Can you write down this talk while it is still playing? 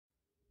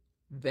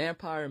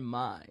Vampire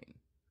Mind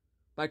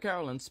by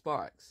Carolyn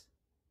Sparks.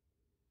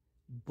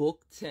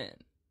 Book 10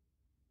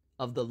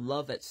 of the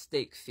Love at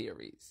Stake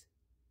series.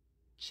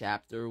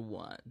 Chapter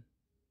 1.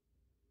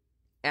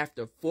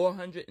 After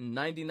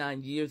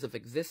 499 years of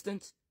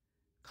existence,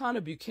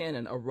 Connor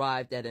Buchanan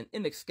arrived at an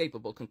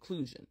inescapable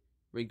conclusion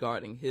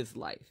regarding his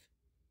life.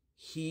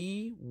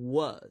 He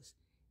was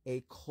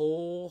a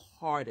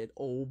cold-hearted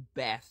old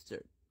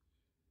bastard.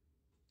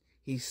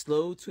 He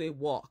slowed to a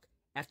walk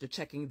after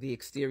checking the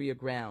exterior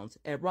grounds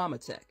at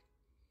Romatech.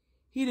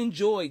 He'd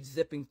enjoyed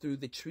zipping through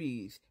the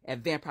trees at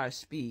vampire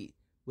speed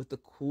with the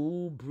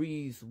cool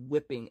breeze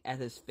whipping at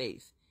his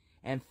face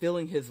and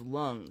filling his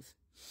lungs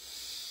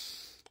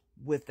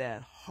with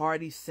that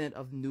hearty scent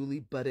of newly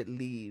budded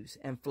leaves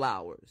and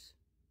flowers.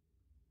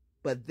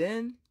 But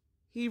then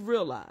he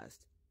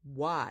realized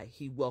why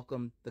he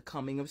welcomed the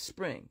coming of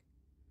spring.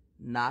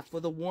 Not for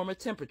the warmer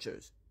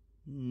temperatures.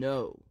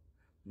 No,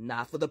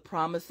 not for the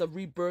promise of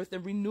rebirth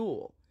and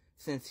renewal,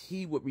 since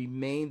he would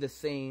remain the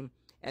same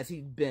as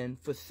he'd been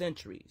for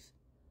centuries.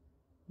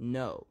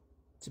 No,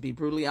 to be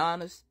brutally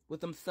honest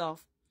with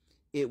himself,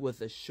 it was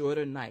a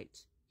shorter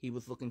night he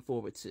was looking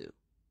forward to.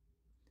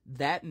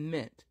 That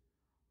meant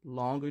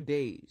longer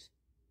days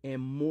and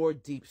more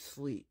deep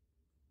sleep,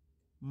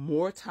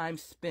 more time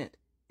spent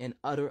in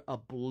utter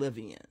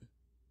oblivion.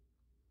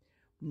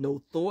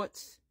 No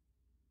thoughts,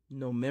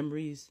 no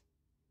memories,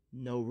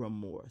 no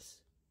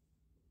remorse.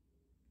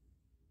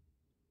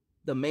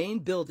 The main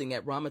building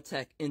at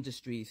Romatech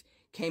Industries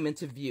came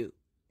into view,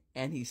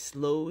 and he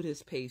slowed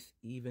his pace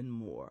even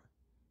more,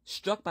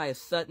 struck by a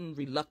sudden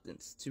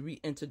reluctance to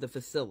re-enter the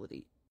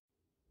facility.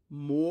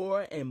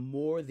 More and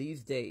more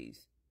these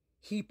days,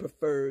 he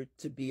preferred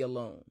to be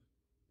alone.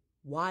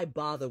 Why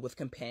bother with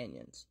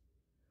companions?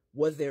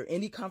 Was there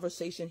any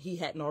conversation he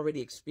hadn't already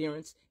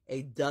experienced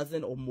a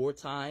dozen or more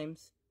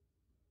times?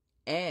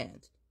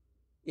 And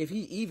if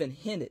he even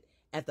hinted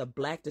at the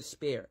black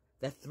despair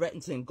that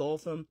threatened to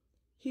engulf him,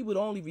 he would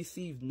only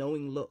receive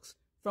knowing looks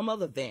from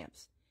other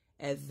vamps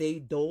as they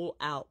dole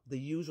out the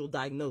usual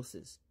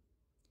diagnosis.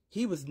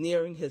 He was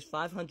nearing his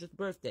 500th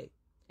birthday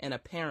and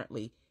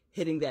apparently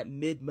hitting that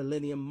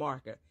mid-millennium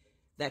marker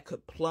that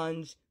could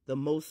plunge the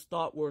most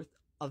stalwart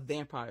of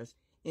vampires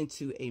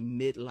into a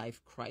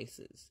midlife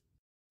crisis.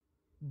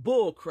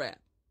 Bullcrap!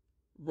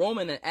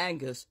 Roman and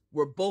Angus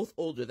were both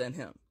older than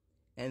him,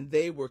 and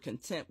they were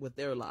content with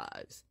their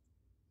lives.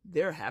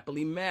 They're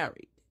happily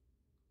married.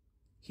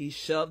 He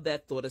shoved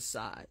that thought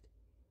aside.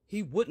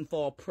 He wouldn't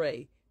fall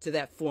prey to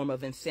that form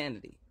of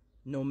insanity,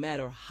 no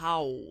matter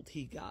how old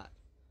he got.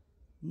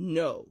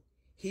 No,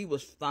 he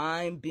was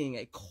fine being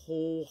a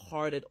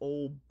cold-hearted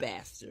old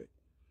bastard.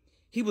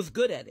 He was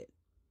good at it.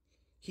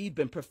 He'd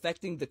been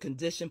perfecting the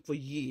condition for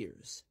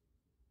years.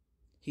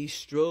 He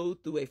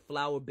strode through a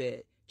flower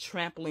bed,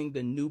 trampling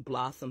the new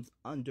blossoms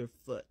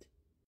underfoot.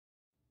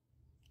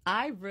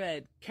 I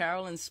read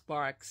Carolyn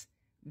Sparks'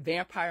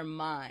 Vampire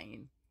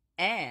Mind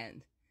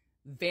and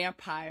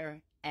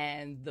Vampire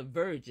and the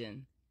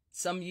Virgin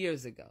some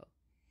years ago.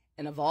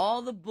 And of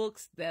all the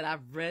books that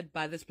I've read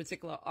by this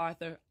particular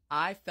author,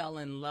 I fell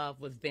in love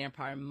with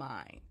Vampire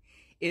Mind.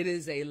 It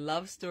is a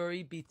love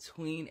story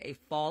between a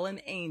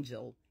fallen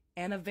angel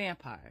and a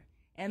vampire.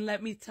 And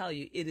let me tell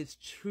you, it is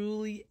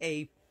truly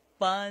a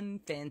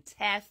fun,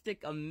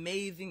 fantastic,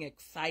 amazing,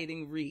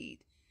 exciting read.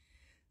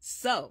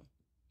 So,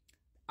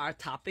 our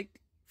topic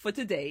for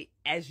today,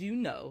 as you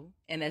know,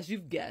 and as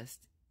you've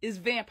guessed, is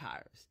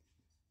vampires.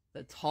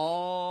 The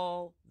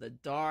tall, the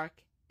dark,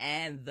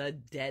 and the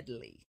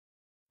deadly.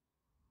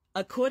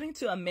 According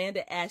to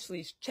Amanda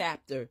Ashley's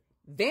chapter,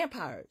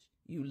 Vampires,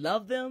 You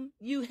Love Them,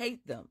 You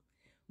Hate Them,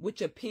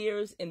 which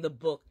appears in the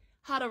book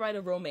How to Write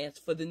a Romance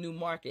for the New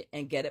Market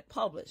and Get It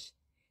Published,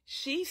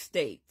 she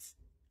states,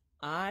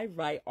 I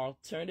write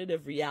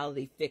alternative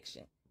reality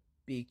fiction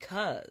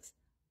because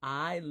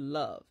I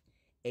love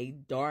a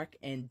dark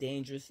and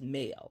dangerous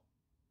male.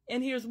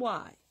 And here's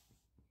why.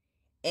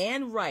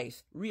 Anne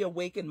Rice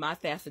reawakened my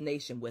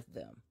fascination with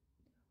them.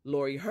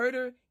 Laurie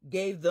Herder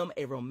gave them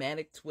a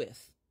romantic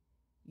twist.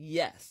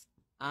 Yes,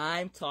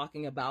 I'm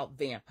talking about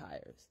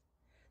vampires.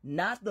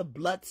 Not the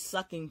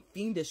blood-sucking,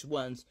 fiendish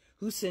ones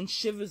who send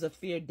shivers of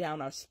fear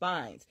down our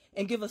spines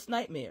and give us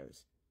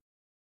nightmares.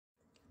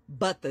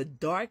 But the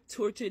dark,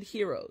 tortured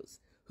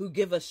heroes who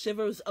give us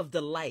shivers of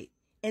delight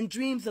and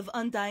dreams of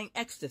undying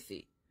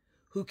ecstasy,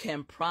 who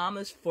can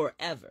promise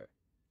forever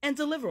and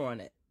deliver on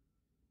it.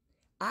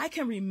 I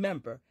can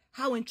remember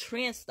how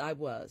entranced I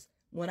was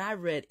when I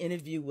read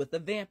Interview with a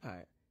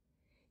Vampire,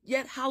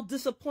 yet how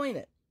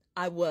disappointed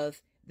I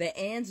was that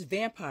Anne's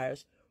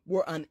vampires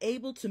were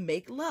unable to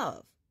make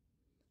love.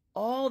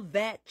 All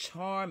that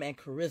charm and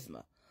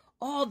charisma,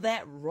 all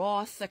that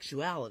raw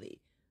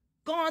sexuality,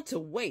 gone to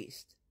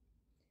waste.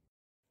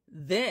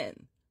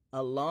 Then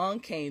along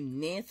came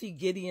Nancy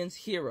Gideon's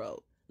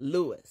hero,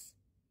 Lewis.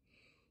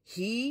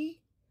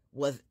 He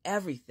was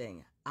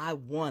everything I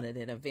wanted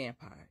in a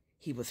vampire.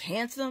 He was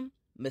handsome,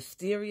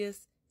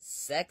 mysterious,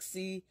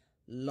 sexy,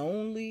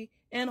 lonely,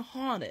 and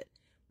haunted,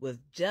 with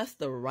just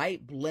the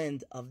right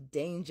blend of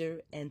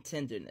danger and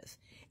tenderness.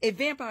 A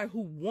vampire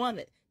who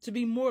wanted to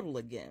be mortal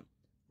again.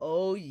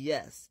 Oh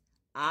yes,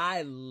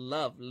 I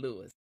love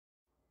Lewis.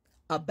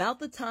 About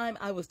the time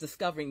I was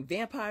discovering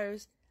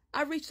vampires,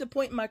 I reached a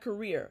point in my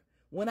career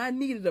when I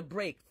needed a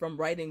break from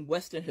writing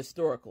Western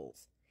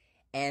historicals.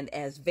 And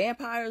as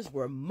vampires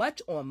were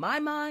much on my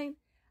mind,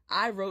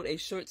 I wrote a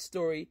short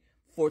story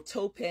for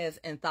Topaz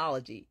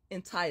Anthology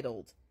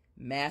entitled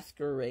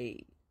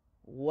Masquerade.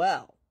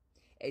 Well,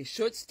 a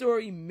short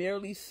story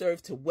merely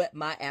served to whet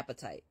my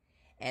appetite,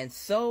 and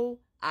so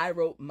I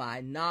wrote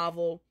my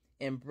novel,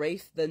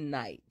 Embrace the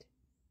Night.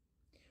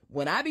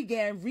 When I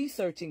began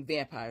researching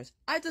vampires,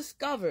 I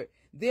discovered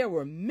there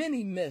were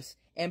many myths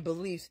and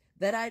beliefs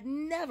that I'd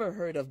never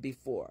heard of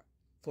before.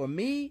 For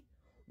me,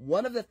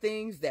 one of the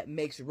things that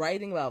makes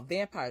writing about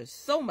vampires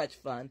so much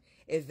fun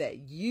is that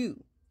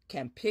you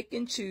can pick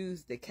and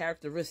choose the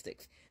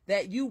characteristics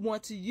that you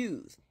want to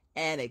use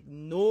and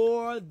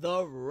ignore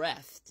the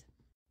rest.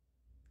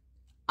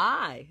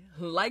 I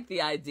like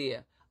the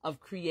idea of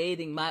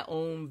creating my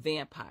own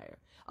vampire,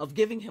 of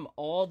giving him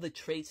all the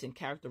traits and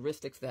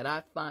characteristics that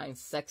I find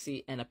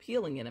sexy and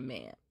appealing in a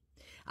man.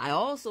 I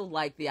also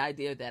like the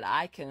idea that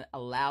I can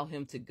allow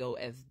him to go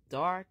as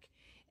dark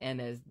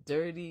and as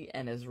dirty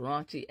and as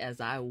raunchy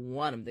as I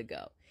want him to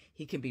go.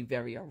 He can be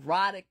very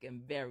erotic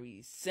and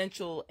very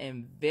sensual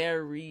and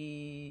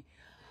very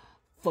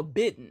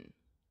forbidden.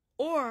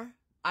 Or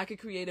I could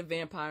create a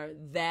vampire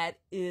that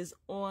is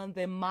on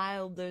the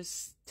milder,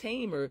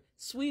 tamer,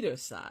 sweeter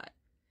side.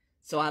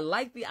 So I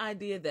like the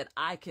idea that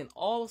I can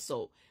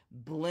also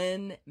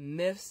blend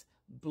myths,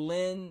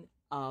 blend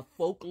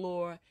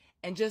folklore,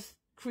 and just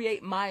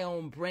create my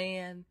own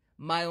brand,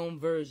 my own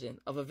version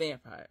of a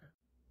vampire.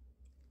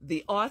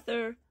 The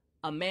author,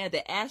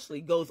 Amanda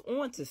Ashley, goes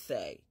on to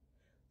say,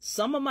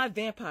 some of my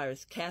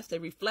vampires cast a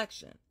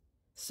reflection.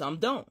 Some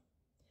don't.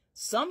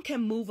 Some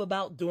can move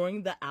about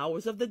during the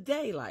hours of the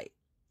daylight.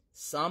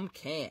 Some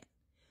can't.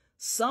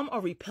 Some are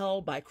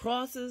repelled by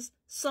crosses.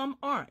 Some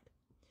aren't.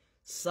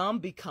 Some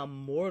become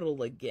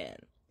mortal again.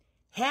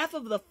 Half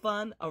of the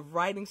fun of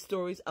writing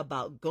stories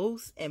about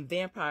ghosts and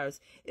vampires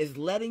is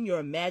letting your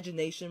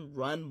imagination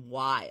run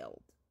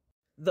wild.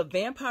 The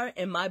vampire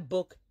in my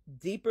book,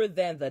 Deeper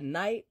Than the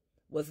Night,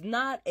 was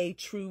not a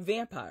true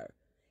vampire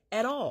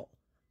at all,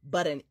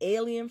 but an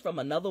alien from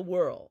another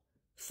world,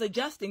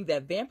 suggesting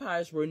that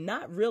vampires were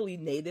not really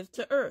native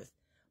to Earth,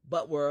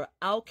 but were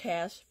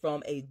outcasts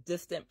from a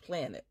distant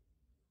planet.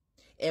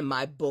 In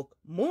my book,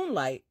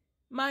 Moonlight,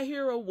 my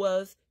hero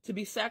was to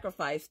be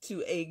sacrificed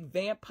to a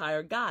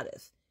vampire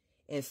goddess.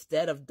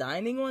 Instead of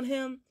dining on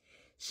him,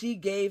 she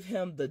gave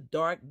him the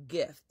dark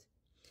gift.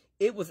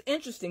 It was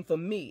interesting for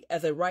me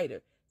as a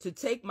writer to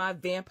take my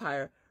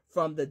vampire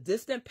from the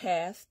distant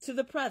past to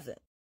the present.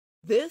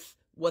 This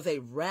was a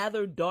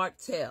rather dark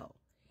tale,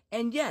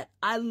 and yet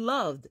I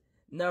loved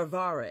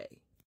Navarre.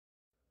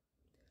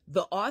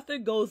 The author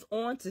goes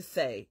on to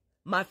say,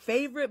 my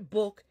favorite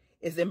book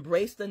is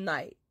Embrace the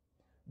Night.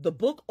 The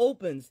book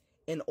opens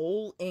in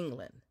Old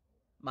England.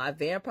 My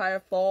vampire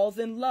falls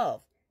in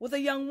love with a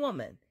young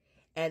woman,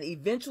 and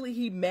eventually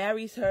he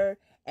marries her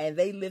and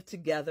they live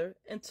together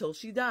until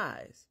she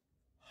dies.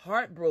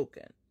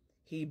 Heartbroken,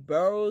 he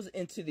burrows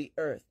into the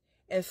earth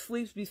and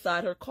sleeps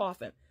beside her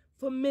coffin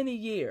for many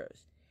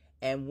years.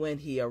 And when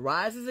he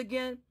arises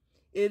again,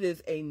 it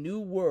is a new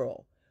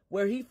world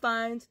where he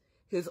finds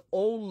his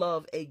old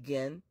love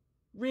again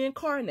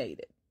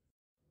reincarnated.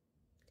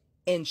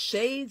 In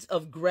Shades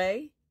of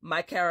Grey,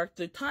 my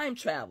character time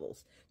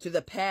travels to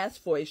the past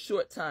for a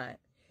short time.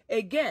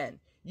 Again,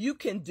 you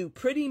can do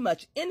pretty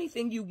much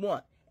anything you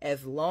want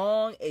as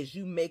long as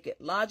you make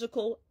it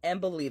logical and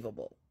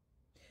believable.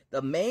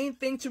 The main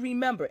thing to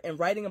remember in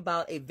writing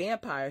about a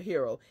vampire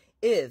hero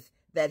is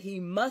that he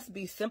must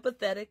be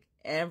sympathetic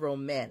and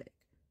romantic,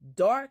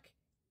 dark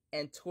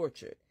and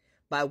tortured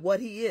by what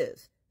he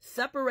is,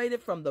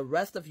 separated from the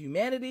rest of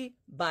humanity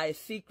by a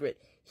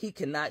secret he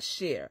cannot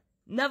share.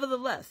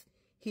 Nevertheless,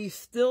 he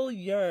still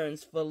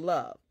yearns for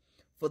love,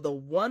 for the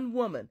one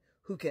woman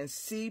who can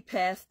see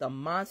past the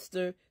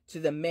monster to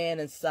the man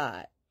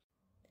inside.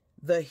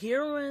 The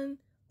heroine,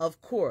 of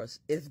course,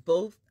 is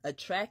both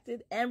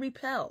attracted and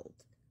repelled.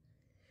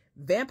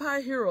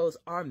 Vampire heroes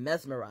are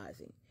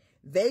mesmerizing.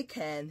 They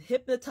can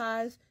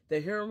hypnotize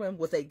the heroine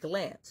with a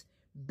glance,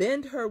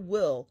 bend her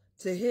will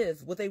to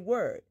his with a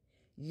word.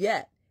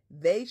 Yet,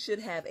 they should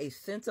have a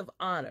sense of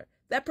honor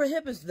that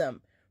prohibits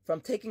them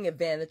from taking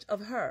advantage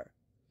of her.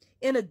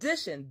 In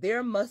addition,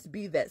 there must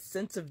be that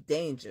sense of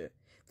danger,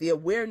 the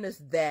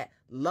awareness that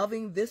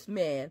loving this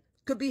man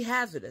could be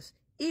hazardous,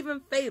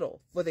 even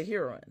fatal for the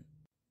heroine.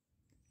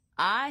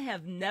 I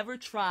have never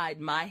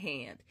tried my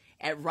hand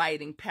at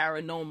writing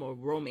paranormal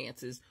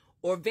romances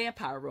or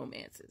vampire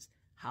romances.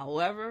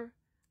 However,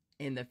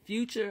 in the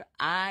future,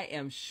 I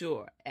am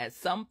sure at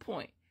some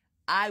point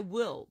I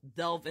will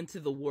delve into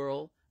the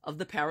world of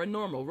the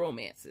paranormal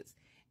romances.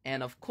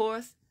 And of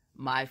course,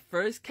 my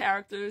first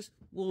characters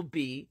will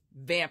be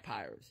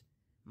vampires.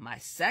 My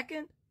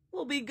second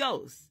will be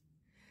ghosts.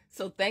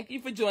 So thank you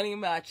for joining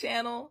my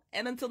channel,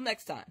 and until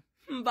next time,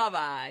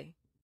 bye-bye.